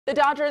The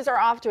Dodgers are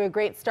off to a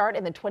great start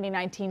in the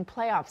 2019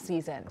 playoff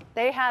season.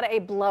 They had a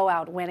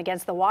blowout win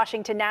against the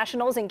Washington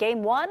Nationals in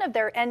Game 1 of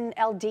their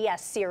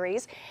NLDS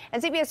series.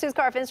 And CBS 2's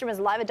Kara Finstrom is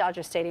live at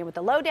Dodger Stadium with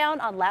the lowdown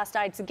on last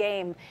night's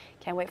game.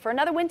 Can't wait for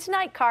another win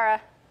tonight,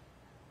 Kara.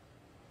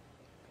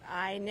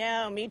 I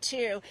know, me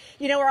too.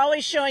 You know, we're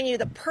always showing you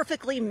the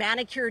perfectly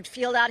manicured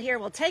field out here.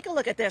 Well, take a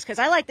look at this because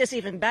I like this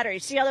even better. You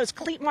see all those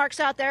cleat marks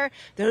out there?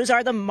 Those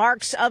are the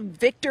marks of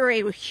victory.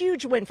 A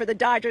huge win for the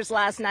Dodgers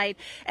last night.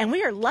 And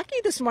we are lucky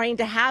this morning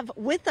to have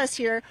with us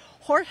here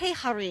Jorge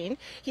Jarrin.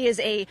 He is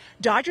a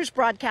Dodgers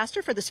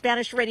broadcaster for the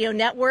Spanish Radio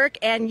Network.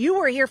 And you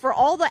were here for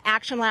all the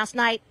action last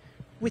night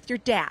with your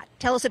dad.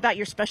 Tell us about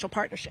your special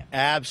partnership.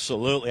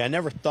 Absolutely. I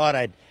never thought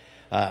I'd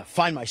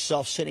find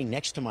myself sitting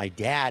next to my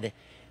dad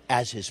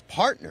as his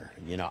partner.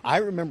 You know, I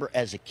remember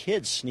as a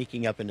kid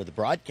sneaking up into the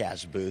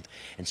broadcast booth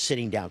and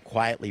sitting down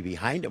quietly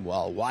behind him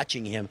while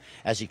watching him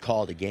as he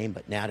called a game.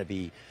 But now to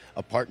be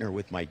a partner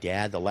with my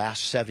dad, the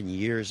last 7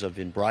 years of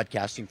in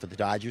broadcasting for the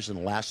Dodgers and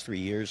the last 3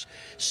 years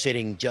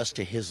sitting just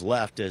to his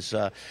left is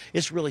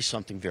really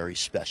something very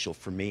special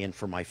for me and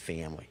for my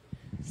family.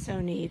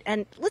 So neat.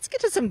 And let's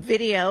get to some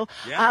video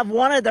of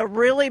one of the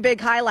really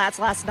big highlights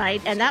last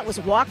night, and that was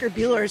Walker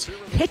Buehler's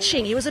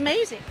pitching. He was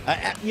amazing.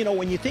 You know,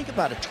 when you think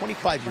about a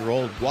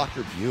 25-year-old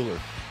Walker Buehler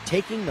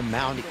taking the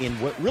mound in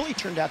what really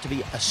turned out to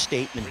be a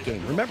statement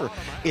game. Remember,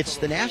 it's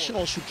the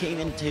Nationals who came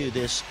into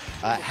this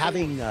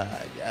having,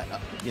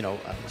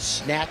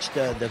 snatched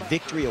the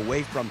victory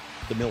away from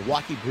the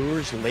Milwaukee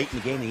Brewers late in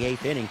the game, the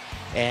 8th inning.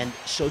 And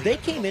so they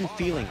came in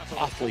feeling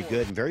awfully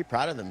good and very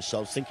proud of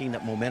themselves, thinking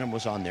that momentum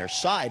was on their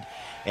side.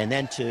 And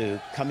then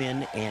to come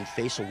in and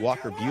face a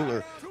Walker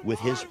Buehler with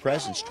his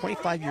presence,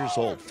 25 years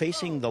old,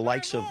 facing the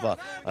likes of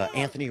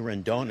Anthony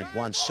Rendon and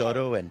Juan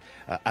Soto and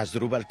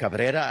Asdrubal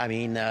Cabrera. I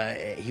mean,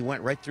 he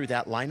went right through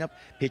that lineup,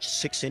 pitched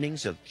 6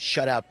 innings of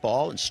shutout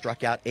ball and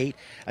struck out 8.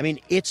 I mean,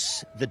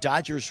 it's the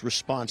Dodgers'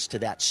 response to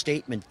that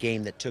statement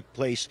game that took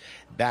place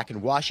back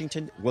in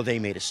Washington. Well, they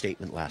made a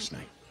statement last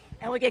night.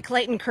 And we get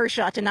Clayton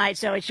Kershaw tonight,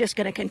 so it's just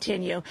going to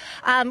continue.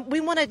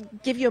 We want to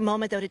give you a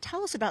moment, though, to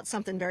tell us about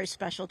something very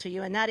special to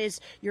you, and that is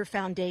your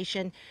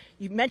foundation.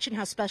 You mentioned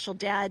how special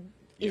Dad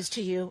is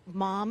to you.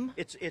 Mom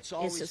it's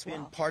always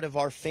been part of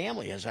our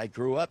family as I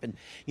grew up. And,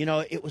 you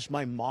know, it was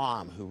my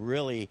mom who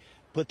really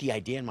put the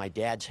idea in my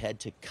dad's head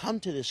to come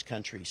to this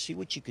country, see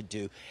what you could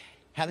do,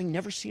 having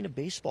never seen a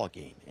baseball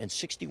game. And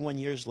 61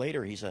 years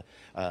later, he's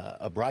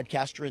a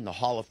broadcaster in the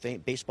Hall of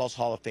Fame, baseball's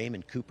Hall of Fame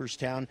in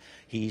Cooperstown.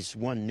 He's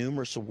won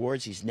numerous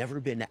awards. He's never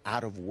been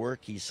out of work.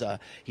 He's a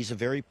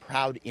very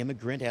proud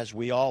immigrant, as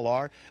we all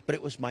are. But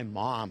it was my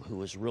mom who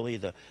was really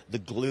the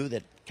glue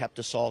that kept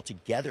us all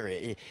together.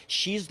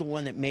 She's the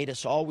one that made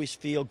us always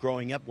feel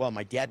growing up, while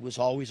my dad was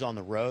always on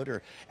the road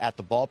or at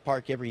the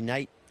ballpark every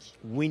night,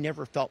 we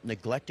never felt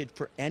neglected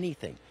for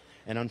anything.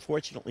 And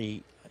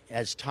unfortunately,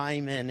 as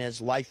time and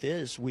as life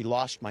is, we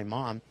lost my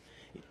mom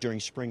during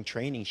spring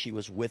training. She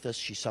was with us.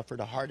 She suffered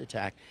a heart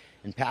attack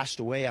and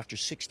passed away after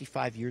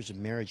 65 years of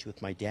marriage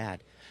with my dad.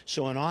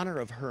 So in honor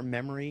of her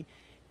memory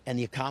and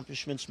the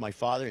accomplishments, my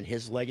father and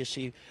his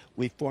legacy,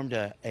 we formed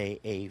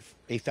a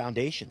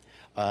foundation,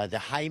 the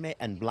Jaime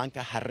and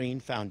Blanca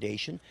Jarrin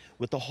Foundation,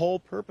 with the whole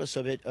purpose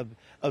of it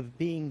of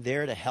being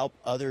there to help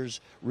others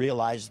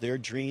realize their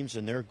dreams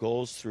and their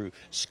goals through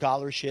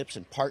scholarships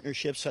and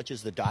partnerships, such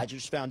as the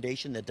Dodgers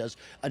Foundation that does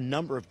a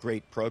number of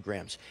great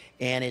programs.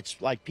 And it's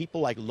like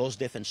people like Los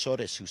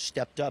Defensores who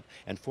stepped up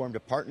and formed a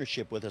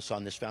partnership with us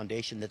on this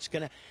foundation that's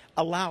going to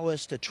allow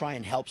us to try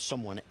and help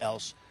someone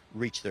else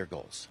reach their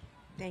goals.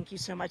 Thank you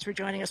so much for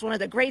joining us. One of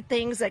the great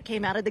things that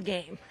came out of the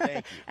game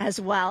as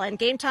well. And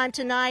game time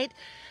tonight,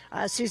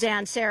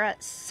 Suzanne, Sarah,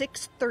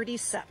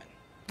 6:37.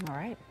 All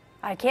right.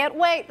 I can't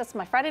wait. That's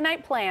my Friday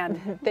night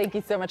plan. Thank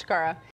you so much, Kara.